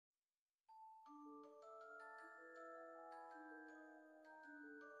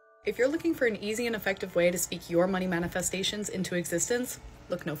If you're looking for an easy and effective way to speak your money manifestations into existence,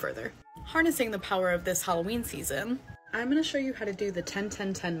 look no further. Harnessing the power of this Halloween season, I'm going to show you how to do the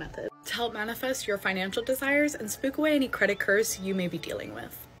 10-10-10 method to help manifest your financial desires and spook away any credit curse you may be dealing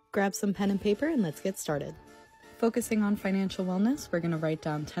with. Grab some pen and paper and let's get started. Focusing on financial wellness, we're going to write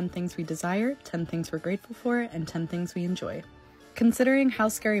down 10 things we desire, 10 things we're grateful for, and 10 things we enjoy. Considering how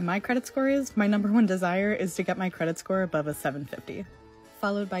scary my credit score is, my number one desire is to get my credit score above a 750.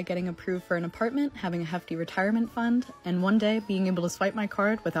 Followed by getting approved for an apartment, having a hefty retirement fund, and one day being able to swipe my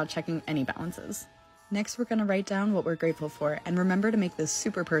card without checking any balances. Next, we're going to write down what we're grateful for, and remember to make this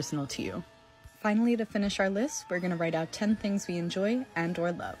super personal to you. Finally, to finish our list, we're going to write out 10 things we enjoy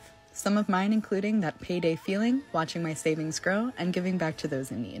and/or love. Some of mine including that payday feeling, watching my savings grow, and giving back to those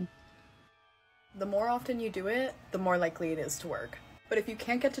in need. The more often you do it, the more likely it is to work. But if you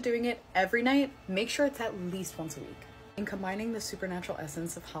can't get to doing it every night, make sure it's at least once a week. In combining the supernatural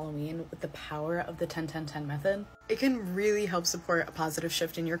essence of Halloween with the power of the 10-10-10 method, it can really help support a positive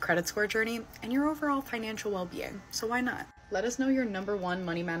shift in your credit score journey and your overall financial well-being. So why not? Let us know your number one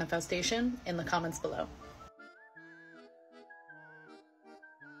money manifestation in the comments below.